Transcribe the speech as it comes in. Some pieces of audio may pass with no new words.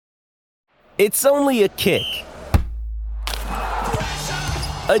It's only a kick,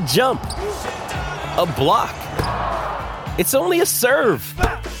 a jump, a block. It's only a serve.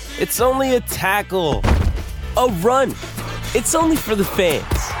 It's only a tackle, a run. It's only for the fans.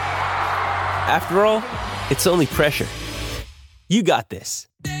 After all, it's only pressure. You got this.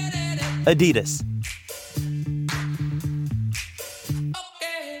 Adidas.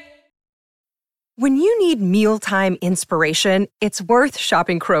 When you need mealtime inspiration, it's worth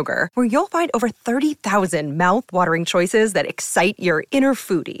shopping Kroger, where you'll find over 30,000 mouth-watering choices that excite your inner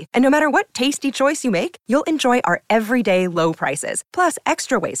foodie. And no matter what tasty choice you make, you'll enjoy our everyday low prices, plus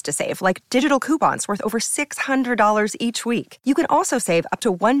extra ways to save, like digital coupons worth over $600 each week. You can also save up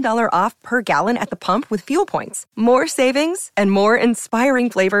to $1 off per gallon at the pump with fuel points. More savings and more inspiring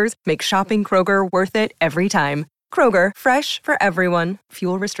flavors make shopping Kroger worth it every time. Kroger, fresh for everyone.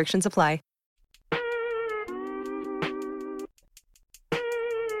 Fuel restrictions apply.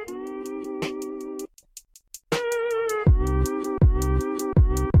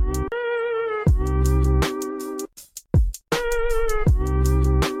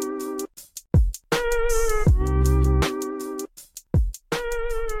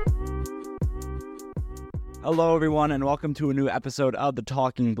 Hello, everyone, and welcome to a new episode of the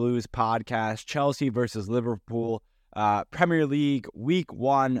Talking Blues podcast. Chelsea versus Liverpool, Premier League Week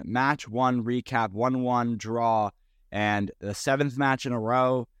 1, Match 1 recap, 1-1 draw, and the 7th match in a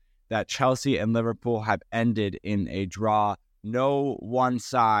row that Chelsea and Liverpool have ended in a draw. No one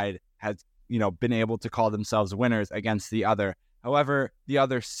side has, been able to call themselves winners against the other. However, the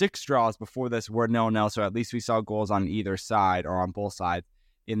other 6 draws before this were 0-0, so at least we saw goals on either side or on both sides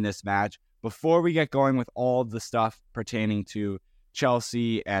in this match. Before we get going with all the stuff pertaining to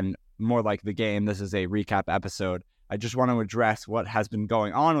Chelsea and more like the game, this is a recap episode. I just want to address what has been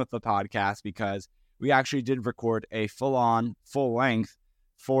going on with the podcast because we actually did record a full-on, full-length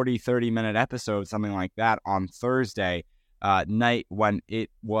 30-minute episode, something like that, on Thursday night when it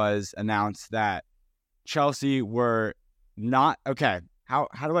was announced that Chelsea were not... Okay, how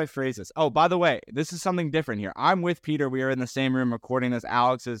do I phrase this? Oh, by the way, this is something different here. I'm with Peter. We are in the same room recording this.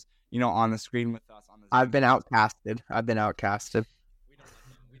 Alex is... on the screen with us. I've been outcasted. We don't like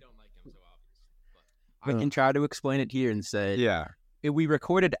him so obviously. I can try to explain it here and say, yeah, we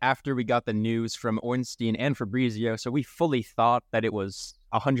recorded after we got the news from Ornstein and Fabrizio, so we fully thought that it was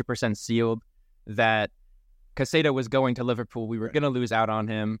 100% sealed, that Caicedo was going to Liverpool. We were going to lose out on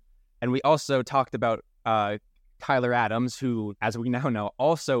him. And we also talked about Tyler Adams, who, as we now know,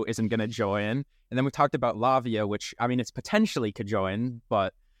 also isn't going to join. And then we talked about Lavia, which, it's potentially could join,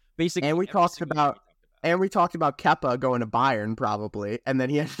 but basically, and we talked about Kepa going to Bayern probably, and then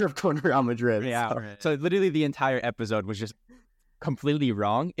he ended up going to Real Madrid. Yeah, so literally the entire episode was just completely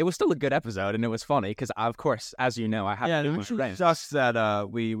wrong. It was still a good episode, and it was funny because, of course, as you know, I have. Yeah, it sucks that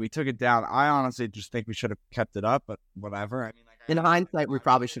we took it down. I honestly just think we should have kept it up, but whatever. In hindsight, we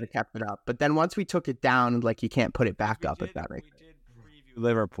probably should have kept it up. But then once we took it down, you can't put it back up at that rate. We did preview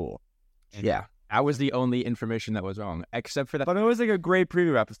Liverpool. Yeah. That was the only information that was wrong, except for that. But it was a great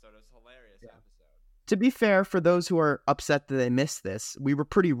preview episode. It was a hilarious episode. To be fair, for those who are upset that they missed this, we were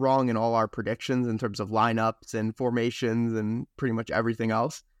pretty wrong in all our predictions in terms of lineups and formations and pretty much everything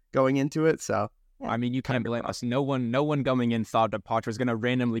else going into it. So, yeah, you can't blame us. No one coming in thought that Poch was going to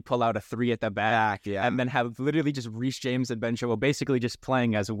randomly pull out a 3 at the back, and then have literally just Reece James and Ben Chilwell basically just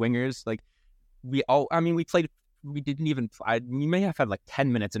playing as wingers. We played. We didn't even... we may have had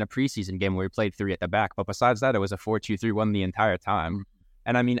 10 minutes in a preseason game where we played 3 at the back, but besides that, it was a 4-2-3-1 the entire time.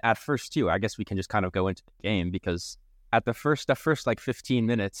 And at first, too, I guess we can just kind of go into the game because at the first 15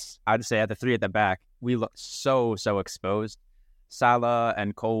 minutes, I'd say at the 3 at the back, we looked so exposed. Salah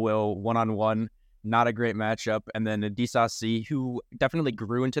and Colwill, one-on-one, not a great matchup. And then Disasi, who definitely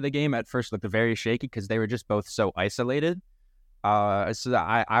grew into the game at first, looked very shaky because they were just both so isolated. So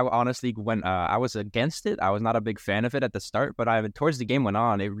I honestly, when I was against it, I was not a big fan of it at the start, but towards the game went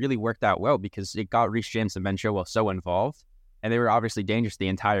on, it really worked out well because it got Reece James and Ben Chilwell so involved, and they were obviously dangerous the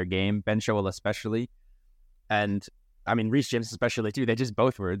entire game, Ben Chilwell especially, and Reece James especially too. They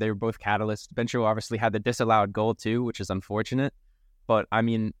were both catalysts. Ben Chilwell obviously had the disallowed goal too, which is unfortunate, but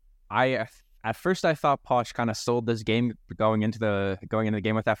at first I thought Poch kind of sold this game going into the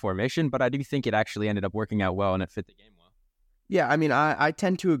game with that formation, but I do think it actually ended up working out well and it fit the game well. Yeah, I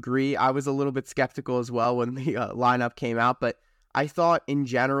tend to agree. I was a little bit skeptical as well when the lineup came out, but I thought in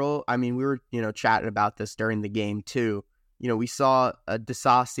general, we were, chatting about this during the game too. We saw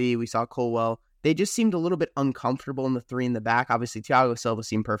Disasi, we saw Colwill. They just seemed a little bit uncomfortable in the 3 in the back. Obviously, Thiago Silva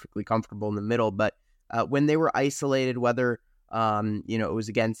seemed perfectly comfortable in the middle, but when they were isolated, whether it was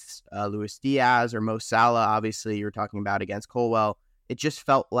against Luis Diaz or Mo Salah, obviously you're talking about against Colwill, it just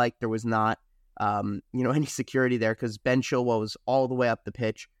felt like there was not any security there because Ben Chilwell was all the way up the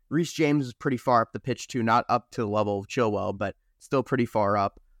pitch. Reece James was pretty far up the pitch too, not up to the level of Chilwell, but still pretty far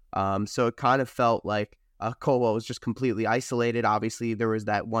up. So it kind of felt like Colwell was just completely isolated. Obviously, there was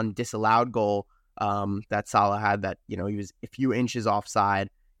that one disallowed goal that Salah had that, he was a few inches offside.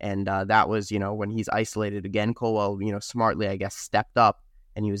 And that was, when he's isolated again, Colwell, smartly, I guess, stepped up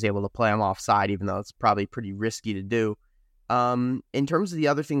and he was able to play him offside, even though it's probably pretty risky to do. In terms of the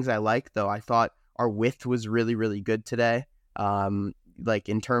other things I like, though, I thought our width was really, really good today. Like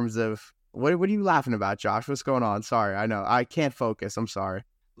in terms of, what are you laughing about, Josh? What's going on? Sorry, I know. I can't focus. I'm sorry.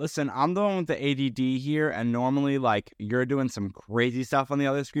 Listen, I'm the one with the ADD here, and normally, like, you're doing some crazy stuff on the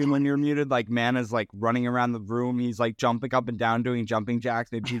other screen when you're muted. Like, man is, like, running around the room. He's, like, jumping up and down, doing jumping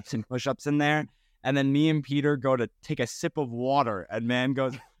jacks, maybe some push-ups in there. And then me and Peter go to take a sip of water, and man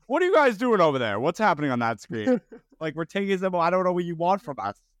goes, what are you guys doing over there? What's happening on that screen? Like, we're taking a sip. I don't know what you want from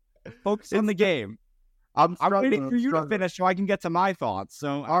us. Focus on the game. I'm waiting for you to finish so I can get to my thoughts.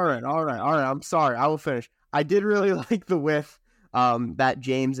 So, all right. I'm sorry. I will finish. I did really like the width that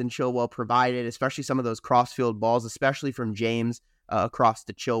James and Chilwell provided, especially some of those crossfield balls, especially from James across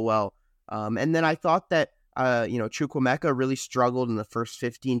to Chilwell. And then I thought that, Chukwuemeka really struggled in the first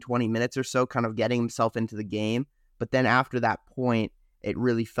 15, 20 minutes or so, kind of getting himself into the game. But then after that point, it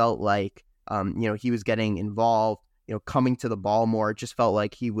really felt like, he was getting involved, coming to the ball more. It just felt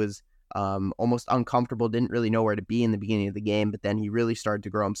like he was almost uncomfortable, didn't really know where to be in the beginning of the game. But then he really started to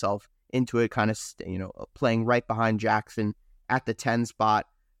grow himself into it, kind of, playing right behind Jackson at the 10 spot.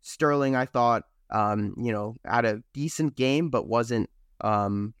 Sterling, I thought, had a decent game, but wasn't,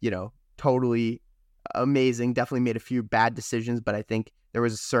 totally amazing. Definitely made a few bad decisions, but I think there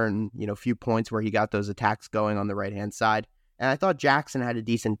was a certain, few points where he got those attacks going on the right-hand side. And I thought Jackson had a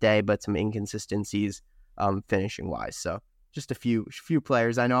decent day, but some inconsistencies finishing-wise. So just a few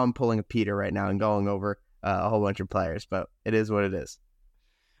players. I know I'm pulling a Peter right now and going over a whole bunch of players, but it is what it is.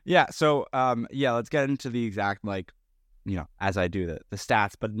 Yeah, so, let's get into the exact, as I do the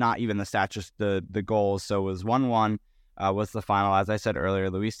stats, but not even the stats, just the goals. So it was 1-1 was the final. As I said earlier,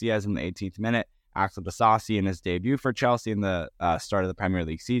 Luis Diaz in the 18th minute, Axel Disasi in his debut for Chelsea in the start of the Premier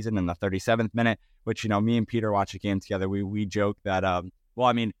League season in the 37th minute, which, me and Peter watched a game together. We joked that,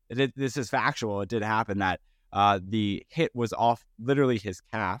 this is factual. It did happen that the hit was off literally his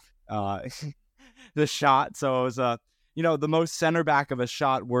calf, the shot. So it was the most center back of a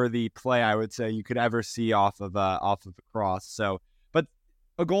shot worthy play I would say you could ever see off of a cross. So, but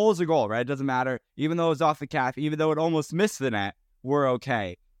a goal is a goal, right? It doesn't matter. Even though it was off the calf, even though it almost missed the net, we're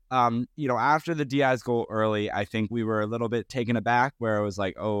okay. After the Diaz goal early, I think we were a little bit taken aback where it was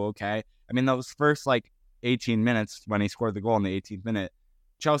like, oh, okay. I mean, those first 18 minutes when he scored the goal in the 18th minute,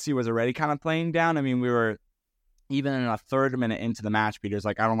 Chelsea was already kind of playing down. I mean, we were even in a third minute into the match, Peter's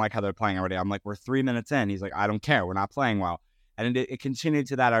like, I don't like how they're playing already. I'm like, we're 3 minutes in. He's like, I don't care. We're not playing well. And it continued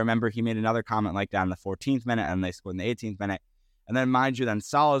to that. I remember he made another comment like that in the 14th minute, and they scored in the 18th minute. And then, mind you, then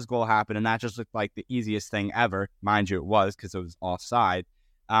Salah's goal happened, and that just looked like the easiest thing ever. Mind you, it was because it was offside.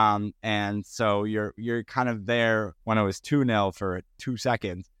 And so you're kind of there when it was 2-0 for 2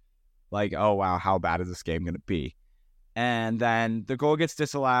 seconds. Like, oh, wow, how bad is this game going to be? And then the goal gets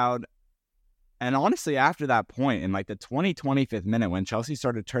disallowed. And honestly, after that point, in the 25th minute, when Chelsea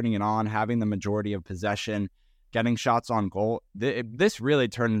started turning it on, having the majority of possession, getting shots on goal, this really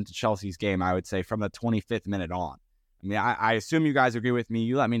turned into Chelsea's game, I would say, from the 25th minute on. I mean, I assume you guys agree with me.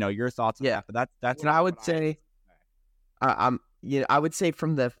 You let me know your thoughts on that. But that's what I would say. I would say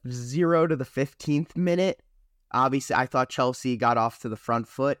from the 0 to the 15th minute, obviously, I thought Chelsea got off to the front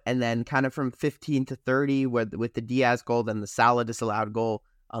foot. And then kind of from 15 to 30 with the Diaz goal, then the Salah disallowed goal,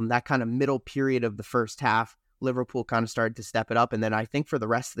 that kind of middle period of the first half, Liverpool kind of started to step it up. And then I think for the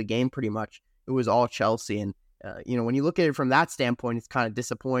rest of the game, pretty much, it was all Chelsea. And, when you look at it from that standpoint, it's kind of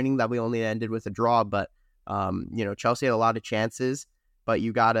disappointing that we only ended with a draw. But, Chelsea had a lot of chances, but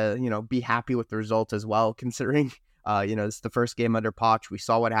you got to, be happy with the result as well, considering, it's the first game under Poch. We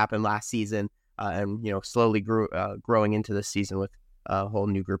saw what happened last season and, slowly growing into this season with a whole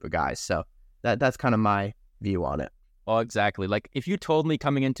new group of guys. So that's kind of my view on it. Well, exactly. If you told me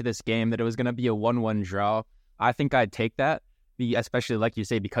coming into this game that it was going to be a 1-1 draw, I think I'd take that, especially like you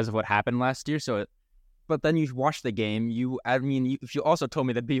say, because of what happened last year. But then you watch the game, if you also told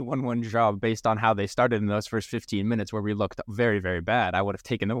me that'd be a 1-1 draw based on how they started in those first 15 minutes where we looked very, very bad, I would have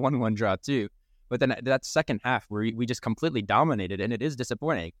taken the 1-1 draw too. But then that second half where we just completely dominated, and it is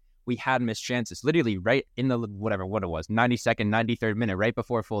disappointing. We had missed chances, literally right in the, what it was, 92nd, 93rd minute, right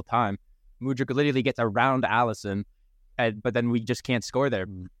before full time. Mudryk literally gets around Alisson, but then we just can't score there.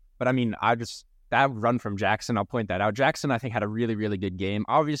 But I mean, that run from Jackson, I'll point that out. Jackson, I think, had a really, really good game.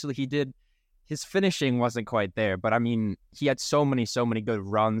 Obviously, he did his finishing wasn't quite there, but I mean, he had so many good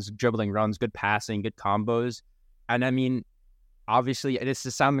runs, dribbling runs, good passing, good combos. And I mean, obviously, this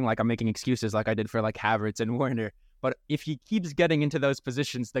is sounding like I'm making excuses like I did for like Havertz and Werner. But if he keeps getting into those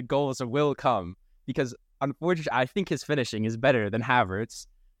positions, the goals will come. Because unfortunately, I think his finishing is better than Havertz.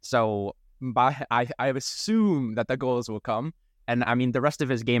 So I assume that the goals will come. And I mean, the rest of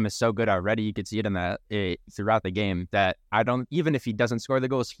his game is so good already. You could see it in that throughout the game that even if he doesn't score the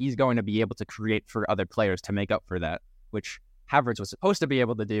goals, he's going to be able to create for other players to make up for that, which Havertz was supposed to be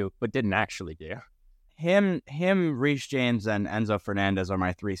able to do, but didn't actually do. Him, Reece James, and Enzo Fernandez are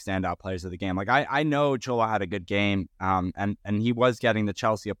my 3 standout players of the game. Like I know Cholo had a good game, and he was getting the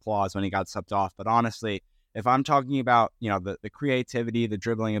Chelsea applause when he got subbed off. But honestly, if I'm talking about, the creativity, the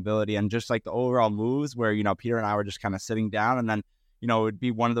dribbling ability, and just like the overall moves where, Peter and I were just kind of sitting down, and then, it would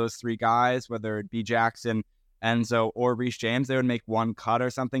be one of those 3 guys, whether it be Jackson, Enzo, or Reece James, they would make one cut or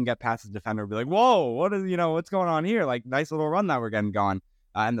something, get past the defender, be like, whoa, what's going on here? Like, nice little run that we're getting going.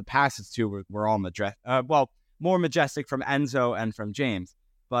 And the passes too were all more majestic from Enzo and from James.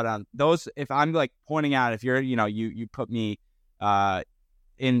 But those, if I'm like pointing out, if you're, you put me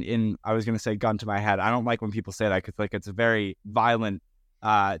in I was going to say gun to my head. I don't like when people say that because like it's a very violent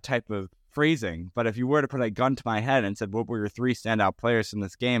type of phrasing. But if you were to put a gun to my head and said, what were your 3 standout players in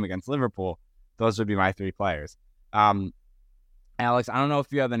this game against Liverpool? Those would be my 3 players. Alex, I don't know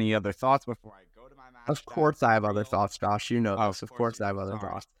if you have any other thoughts before I go to my match. Of course I have other thoughts, Josh. You know this. Of course I have other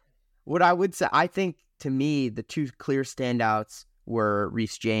thoughts. What I would say, I think to me, the 2 clear standouts were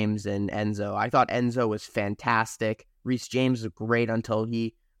Reece James and Enzo. I thought Enzo was fantastic. Reece James was great until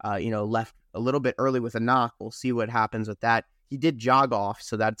he, left a little bit early with a knock. We'll see what happens with that. He did jog off,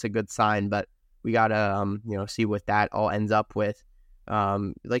 so that's a good sign, but we got to, see what that all ends up with.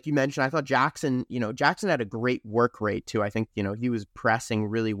 Like you mentioned, I thought Jackson had a great work rate too. I think, he was pressing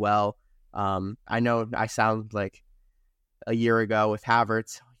really well. I know I sound like a year ago with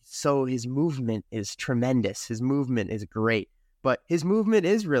Havertz. So his movement is tremendous. His movement is great, but his movement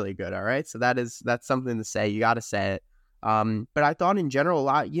is really good. All right. So that's something to say. You got to say it. But I thought in general, a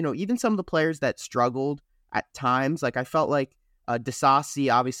lot, even some of the players that struggled at times, like I felt like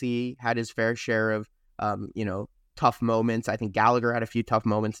Disasi obviously had his fair share of, tough moments. I think Gallagher had a few tough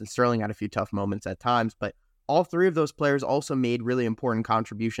moments and Sterling had a few tough moments at times, but all 3 of those players also made really important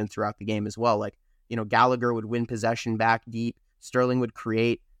contributions throughout the game as well. Like, Gallagher would win possession back deep. Sterling would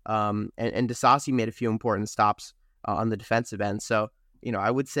create, and Disasi made a few important stops on the defensive end. So, I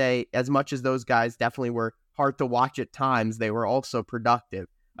would say as much as those guys definitely were hard to watch at times, they were also productive.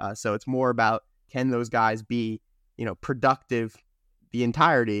 So it's more about, can those guys be, productive the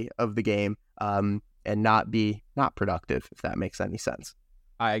entirety of the game, and not be not productive, if that makes any sense.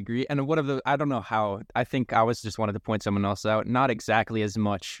 I agree. And I don't know how, I think I just wanted to point someone else out. Not exactly as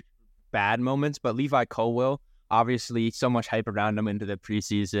much bad moments, but Levi Colwill, obviously so much hype around him into the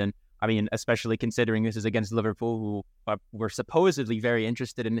preseason. I mean, especially considering this is against Liverpool, who were supposedly very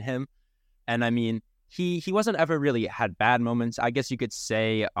interested in him. And I mean, he wasn't ever really had bad moments. I guess you could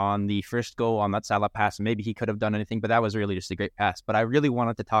say on the first goal on that Salah pass, maybe he could have done anything, but that was really just a great pass. But I really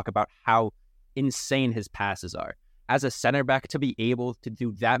wanted to talk about how insane his passes are. As a center back, to be able to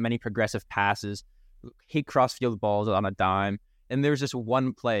do that many progressive passes, hit cross-field balls on a dime. And there's this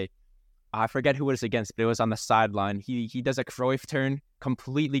one play, I forget who it was against, but it was on the sideline. He does a Cruyff turn,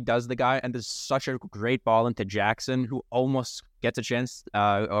 completely does the guy, and does such a great ball into Jackson, who almost gets a chance,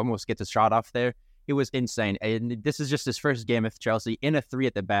 almost gets a shot off there. It was insane. And this is just his first game with Chelsea in a 3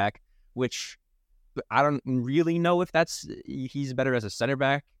 at the back, which I don't really know if he's better as a center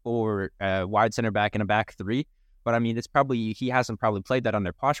back or a wide center back in a back 3. But I mean, he hasn't probably played that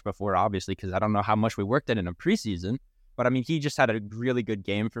under Poch before, obviously, because I don't know how much we worked in a preseason. But I mean, he just had a really good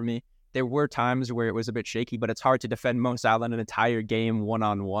game for me. There were times where it was a bit shaky, but it's hard to defend Mo Salah in an entire game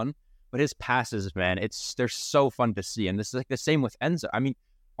one-on-one. But his passes, man, they're so fun to see. And this is like the same with Enzo. I mean,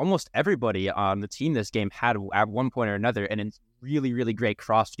 almost everybody on the team this game had at one point or another an really, really great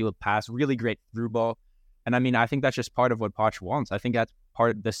cross-field pass, really great through ball. And I mean, I think that's just part of what Poch wants. I think that's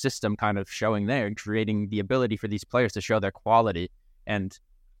part of the system kind of showing there and creating the ability for these players to show their quality. And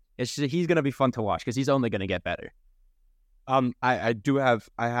he's going to be fun to watch because he's only going to get better. I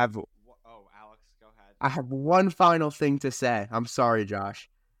have one final thing to say. I'm sorry, Josh.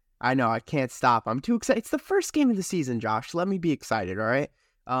 I know, I can't stop. I'm too excited. It's the first game of the season, Josh. Let me be excited, all right?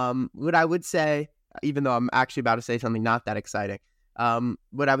 What I would say, even though I'm actually about to say something not that exciting,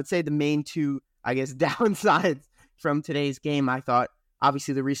 what I would say the main 2, I guess, downsides from today's game, I thought,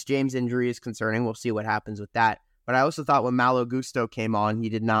 obviously the Reece James injury is concerning. We'll see what happens with that. But I also thought when Malo Gusto came on, he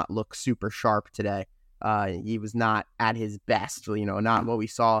did not look super sharp today. He was not at his best, not what we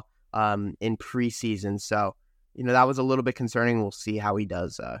saw in preseason. So, that was a little bit concerning. We'll see how he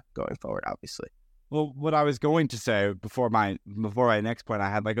does going forward, obviously. Well, what I was going to say before my next point, I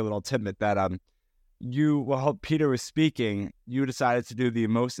had like a little tidbit that while Peter was speaking, you decided to do the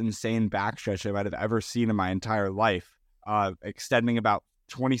most insane backstretch I might have ever seen in my entire life, extending about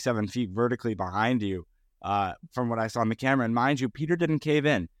 27 feet vertically behind you, from what I saw on the camera. And mind you, Peter didn't cave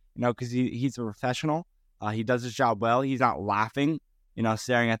in, because he's a professional. He does his job well. He's not laughing,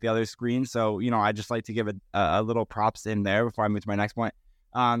 staring at the other screen. So, I just like to give a little props in there before I move to my next point.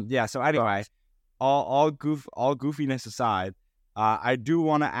 So anyway, all goofiness aside, I do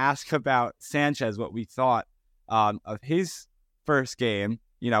want to ask about Sanchez, what we thought of his first game.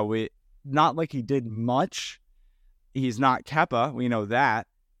 Not like he did much. He's not Kepa, we know that.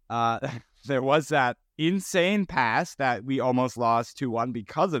 There was that insane pass that we almost lost 2-1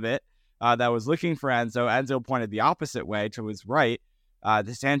 because of it, that was looking for Enzo. Enzo pointed the opposite way to his right.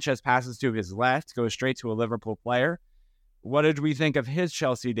 The Sanchez passes to his left, goes straight to a Liverpool player. What did we think of his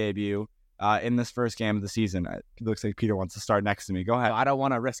Chelsea debut in this first game of the season? It looks like Peter wants to start next to me. Go ahead. I don't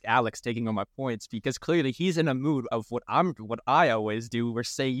want to risk Alex taking on my points because clearly he's in a mood of what I always do, where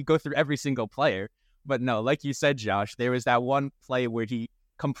say you go through every single player. But no, like you said, Josh, there was that one play where he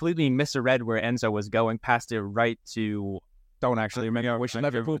completely misread where Enzo was going, passed it right to, don't actually remember which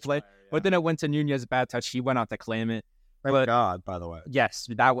Liverpool play, but then it went to Nunez, bad touch. He went out to claim it. Thank God, by the way. Yes,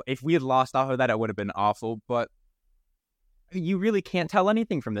 if we had lost off of that, it would have been awful. But you really can't tell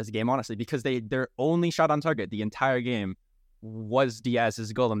anything from this game, honestly, because their only shot on target the entire game was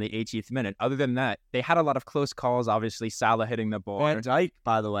Diaz's goal in the 80th minute. Other than that, they had a lot of close calls. Obviously, Salah hitting the ball. Van Dijk,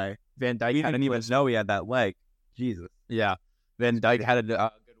 by the way. Van Dijk We didn't even know he had that leg. Jesus. Yeah. Van Dijk had a good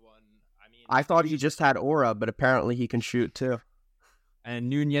one. I thought he just had aura, but apparently he can shoot too. And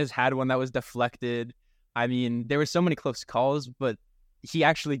Nunez had one that was deflected. I mean, there were so many close calls, but he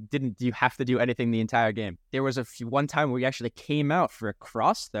actually didn't have to do anything the entire game. There was one time where he actually came out for a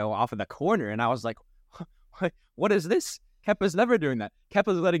cross, though, off of the corner, and I was like, what is this? Kepa's never doing that.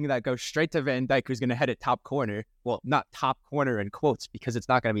 Kepa's letting that go straight to Van Dijk, who's going to head it top corner. Well, not top corner in quotes, because it's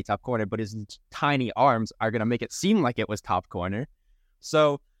not going to be top corner, but his tiny arms are going to make it seem like it was top corner.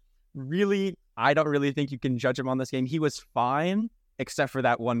 So, really, I don't really think you can judge him on this game. He was fine, except for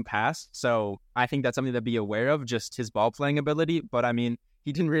that one pass. So, I think that's something to be aware of, just his ball-playing ability. But, I mean,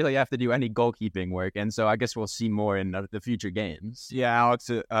 he didn't really have to do any goalkeeping work, and so I guess we'll see more in the future games. Yeah,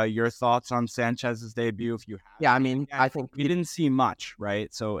 Alex, your thoughts on Sanchez's debut, if you have? Yeah, I mean, I think we didn't see much,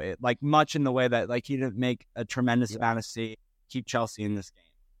 right? So, much in the way that, he didn't make a tremendous amount of save, keep Chelsea in this game.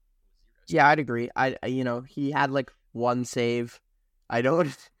 Yeah, I'd agree. He had one save. I don't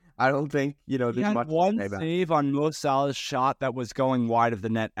think there's he had much one to say about. save on Mo Salah's shot that was going wide of the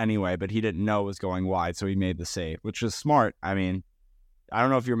net anyway, but he didn't know it was going wide, so he made the save, which was smart. I mean, I don't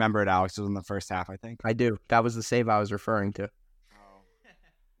know if you remember it, Alex. It was in the first half, I think. I do. That was the save I was referring to.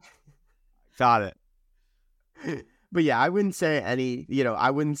 Got it. But yeah, I wouldn't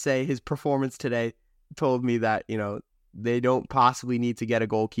say his performance today told me that, they don't possibly need to get a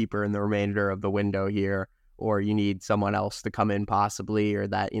goalkeeper in the remainder of the window here, or you need someone else to come in possibly, or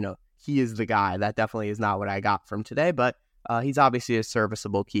that, he is the guy. That definitely is not what I got from today, but he's obviously a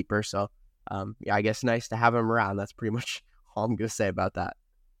serviceable keeper. So, yeah, I guess nice to have him around. That's pretty much all I'm going to say about that.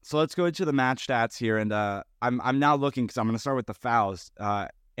 So let's go into the match stats here, and I'm now looking because I'm going to start with the fouls.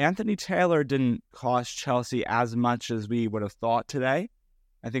 Anthony Taylor didn't cost Chelsea as much as we would have thought today.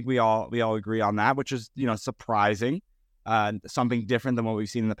 I think we all agree on that, which is surprising, something different than what we've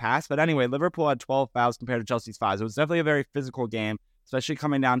seen in the past. But anyway, Liverpool had 12 fouls compared to Chelsea's 5. It was definitely a very physical game, especially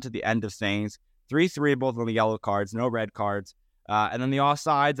coming down to the end of things. 3-3 both on the yellow cards, no red cards, and then the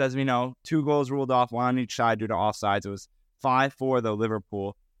offsides, as we know, 2 goals ruled off, 1 on each side due to offsides. It was 5-4 though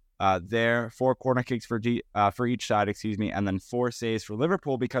Liverpool. 4 corner kicks for each side, and then 4 saves for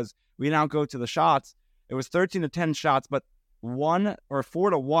Liverpool, because we now go to the shots. It was 13-10 shots, but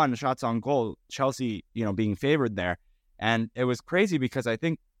 4-1 shots on goal. Chelsea, being favored there, and it was crazy because I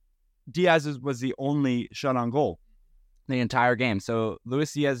think Diaz's was the only shot on goal the entire game. So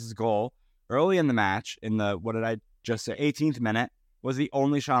Luis Diaz's goal early in the match, in the 18th minute, was the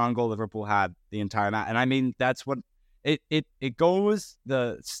only shot on goal Liverpool had the entire match, and I mean that's what. It goes,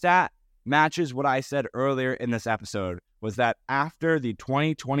 the stat matches what I said earlier in this episode, was that after the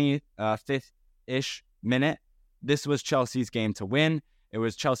 25th-ish minute, this was Chelsea's game to win. It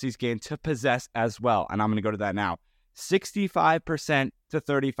was Chelsea's game to possess as well. And I'm going to go to that now. 65% to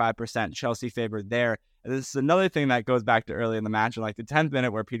 35% Chelsea favored there. And this is another thing that goes back to early in the match, in the 10th minute,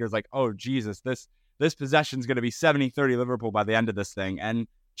 where Peter's like, oh, Jesus, this possession is going to be 70-30 Liverpool by the end of this thing. And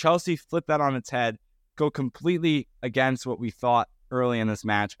Chelsea flipped that on its head, go completely against what we thought early in this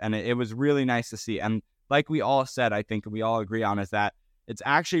match, and it was really nice to see. And like we all said, I think we all agree on, is that it's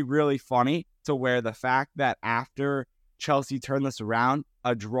actually really funny to where the fact that after Chelsea turned this around,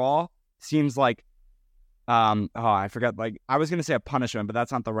 a draw seems like, I forgot, like, I was going to say a punishment, but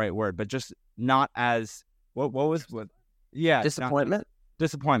that's not the right word, but just not as, disappointment?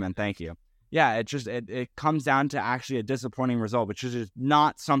 Disappointment, thank you. Yeah, it comes down to actually a disappointing result, which is just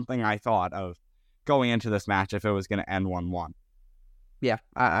not something I thought of going into this match if it was going to end 1-1. Yeah,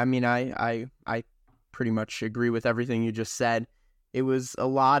 I mean, I pretty much agree with everything you just said. It was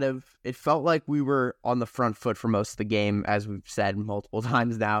it felt like we were on the front foot for most of the game, as we've said multiple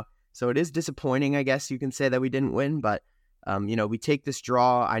times now. So it is disappointing, I guess you can say, that we didn't win, but we take this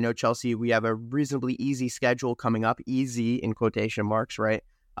draw. I know Chelsea, we have a reasonably easy schedule coming up, easy in quotation marks, right?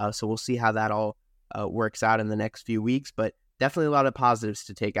 So we'll see how that all works out in the next few weeks, but definitely a lot of positives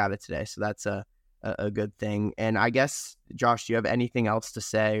to take out of today. So that's a good thing. And I guess, Josh, do you have anything else to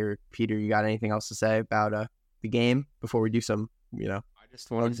say, or Peter, you got anything else to say about the game before we do some, I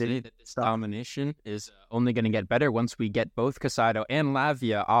just want to say that this domination is only going to get better once we get both Caicedo and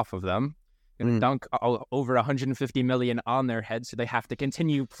Lavia off of them. Going to dunk over 150 million on their heads, so they have to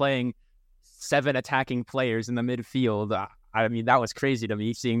continue playing 7 attacking players in the midfield. I mean, that was crazy to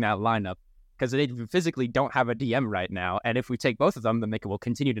me, seeing that lineup, because they physically don't have a DM right now. And if we take both of them, then they will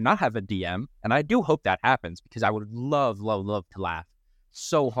continue to not have a DM. And I do hope that happens, because I would love to laugh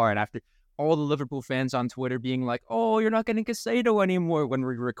so hard after all the Liverpool fans on Twitter being like, oh, you're not getting Caicedo anymore, when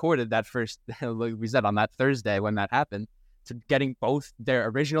we recorded that first, we said on that Thursday when that happened, to getting both their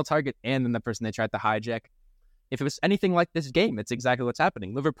original target and then the person they tried to hijack. If it was anything like this game, it's exactly what's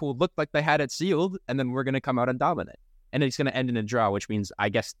happening. Liverpool looked like they had it sealed, and then we're going to come out and dominate. And it's going to end in a draw, which means, I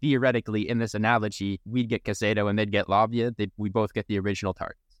guess, theoretically, in this analogy, we'd get Caicedo and they'd get Lavia. We both get the original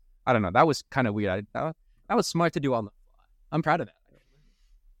targets. I don't know. That was kind of weird. That was smart to do on the fly. I'm proud of that.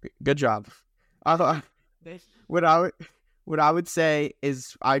 Good job. What I would say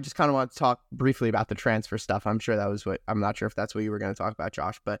is, I just kind of want to talk briefly about the transfer stuff. I'm not sure if that's what you were going to talk about,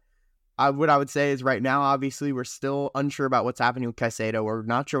 Josh, but what I would say is, right now, obviously, we're still unsure about what's happening with Caicedo. We're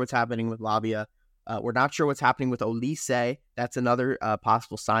not sure what's happening with Lavia. We're not sure what's happening with Olise. That's another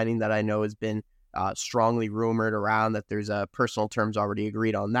possible signing that I know has been strongly rumored around, that there's personal terms already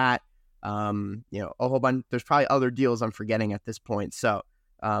agreed on that. A whole bunch. There's probably other deals I'm forgetting at this point. So,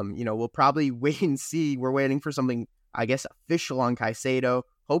 we'll probably wait and see. We're waiting for something, I guess, official on Caicedo.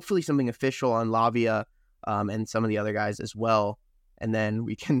 Hopefully something official on Lavia and some of the other guys as well. And then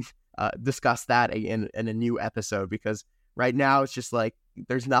we can discuss that in a new episode, because right now it's just like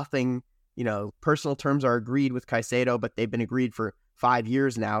there's nothing. Personal terms are agreed with Caicedo, but they've been agreed for 5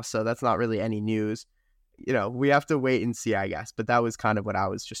 years now, so that's not really any news. We have to wait and see, I guess. But that was kind of what I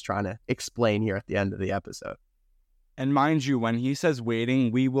was just trying to explain here at the end of the episode. And mind you, when he says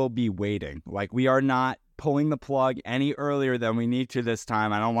waiting, we will be waiting. Like, we are not pulling the plug any earlier than we need to this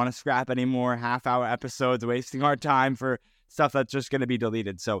time. I don't want to scrap any more half-hour episodes, wasting our time for stuff that's just going to be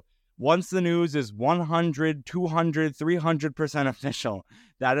deleted. So once the news is 100, 200, 300% official,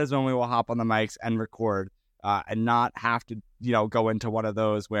 that is when we will hop on the mics and record and not have to, go into one of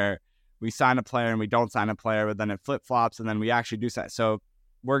those where we sign a player and we don't sign a player, but then it flip-flops and then we actually do that. So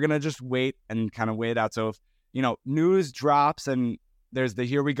we're going to just wait and kind of wait out. So if, news drops and there's the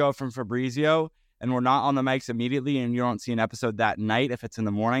here we go from Fabrizio and we're not on the mics immediately and you don't see an episode that night if it's in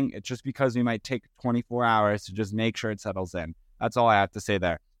the morning, it's just because we might take 24 hours to just make sure it settles in. That's all I have to say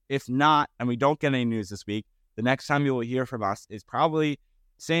there. If not, and we don't get any news this week, the next time you will hear from us is probably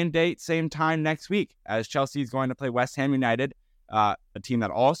same date, same time next week, as Chelsea is going to play West Ham United, a team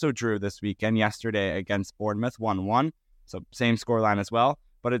that also drew this weekend yesterday against Bournemouth 1-1. So same scoreline as well.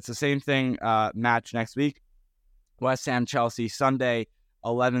 But it's the same thing match next week. West Ham Chelsea Sunday,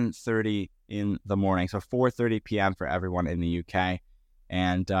 11:30 in the morning. So 4:30 p.m. for everyone in the UK.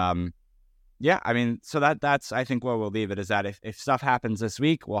 And so that's I think where we'll leave it, is that if stuff happens this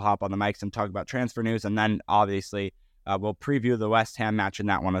week, we'll hop on the mics and talk about transfer news. And then obviously we'll preview the West Ham match in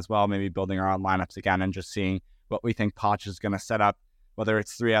that one as well, maybe building our own lineups again and just seeing what we think Poch is going to set up, whether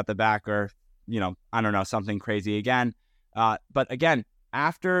it's 3 at the back or, I don't know, something crazy again. But again,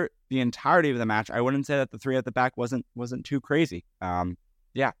 after the entirety of the match, I wouldn't say that the 3 at the back wasn't too crazy.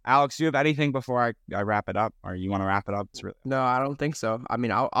 Alex, do you have anything before I wrap it up, or you want to wrap it up? No, I don't think so. I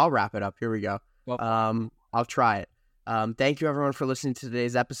mean, I'll wrap it up. Here we go. Well, I'll try it. Thank you everyone for listening to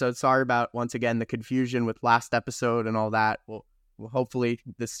today's episode. Sorry about, once again, the confusion with last episode and all that. Well, hopefully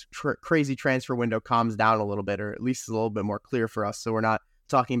this crazy transfer window calms down a little bit, or at least is a little bit more clear for us, so we're not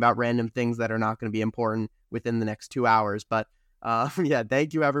talking about random things that are not going to be important within the next 2 hours. But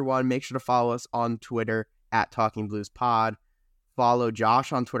thank you everyone. Make sure to follow us on Twitter at Talking Blues Pod. follow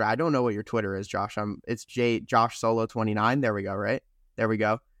Josh on Twitter. I don't know what your Twitter is, Josh. It's Josh Solo 29. There we go. Right there we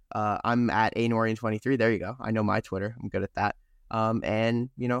go. I'm at Anorian23. There you go. I know my Twitter. I'm good at that. And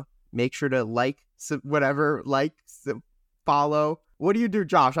make sure to follow. What do you do,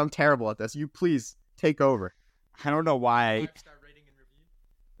 Josh? I'm terrible at this. You please take over. I don't know why. 5-star rating and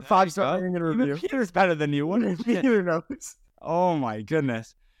review. 5-star rating and review. Even Peter's better than you. What is Peter knows. Oh my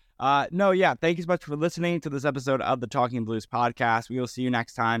goodness. Thank you so much for listening to this episode of the Talking Blues podcast. We will see you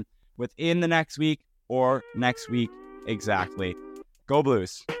next time within the next week or next week exactly. Go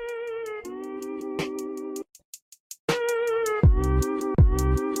Blues.